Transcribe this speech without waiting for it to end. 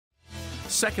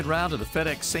Second round of the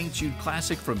FedEx St. Jude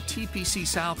Classic from TPC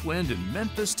Southwind in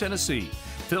Memphis, Tennessee.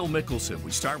 Phil Mickelson,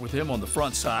 we start with him on the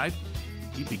front side.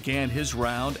 He began his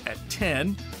round at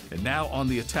 10 and now on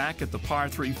the attack at the par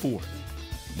 3 fourth.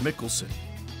 Mickelson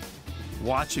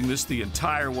watching this the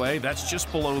entire way. That's just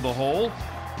below the hole.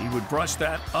 He would brush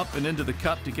that up and into the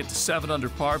cup to get to 7 under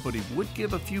par, but he would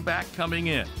give a few back coming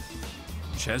in.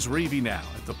 Chez Reavie now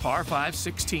at the par 5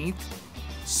 16th.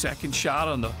 Second shot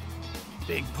on the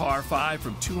big par 5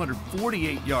 from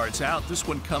 248 yards out. This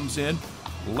one comes in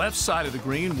left side of the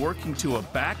green, working to a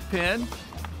back pin.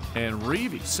 And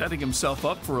Reavie setting himself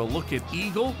up for a look at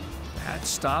eagle. That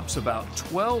stops about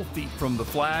 12 feet from the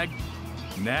flag.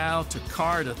 Now to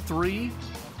car to 3.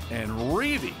 And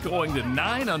Reavie going to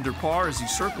 9 under par as he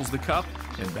circles the cup.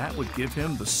 And that would give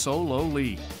him the solo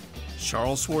lead.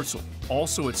 Charl Schwartzel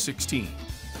also at 16.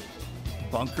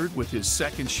 Bunkered with his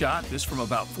second shot, this from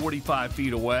about 45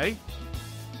 feet away.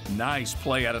 Nice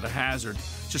play out of the hazard.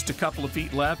 Just a couple of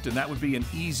feet left, and that would be an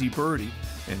easy birdie.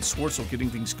 And Schwartzel getting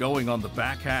things going on the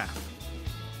back half.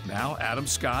 Now Adam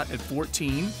Scott at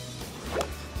 14.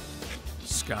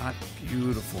 Scott,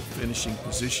 beautiful finishing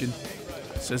position.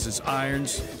 Says his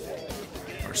irons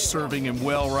are serving him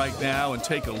well right now. And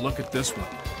take a look at this one.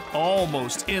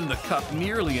 Almost in the cup,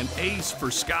 nearly an ace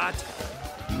for Scott.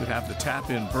 He would have the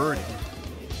tap-in birdie.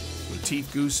 Latif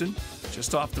Goosen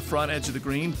just off the front edge of the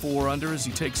green, 4 under as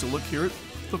he takes a look here at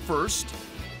the first.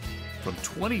 From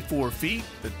 24 feet,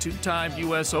 the two-time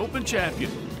U.S. Open champion,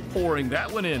 pouring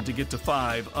that one in to get to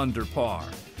 5 under par.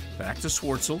 Back to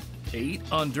Schwartzel, 8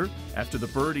 under. After the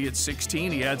birdie at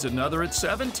 16, he adds another at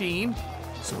 17.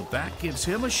 So that gives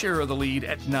him a share of the lead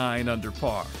at 9 under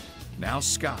par. Now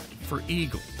Scott for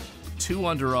eagle. 2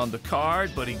 under on the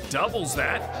card, but he doubles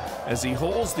that as he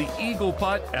holds the eagle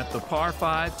putt at the par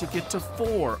 5 to get to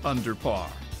 4 under par.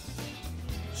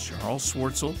 Charl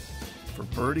Schwartzel for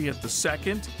birdie at the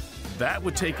second. That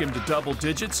would take him to double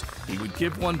digits. He would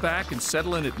give one back and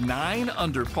settle in at 9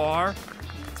 under par.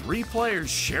 3 players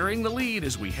sharing the lead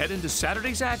as we head into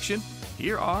Saturday's action.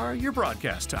 Here are your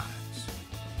broadcast times.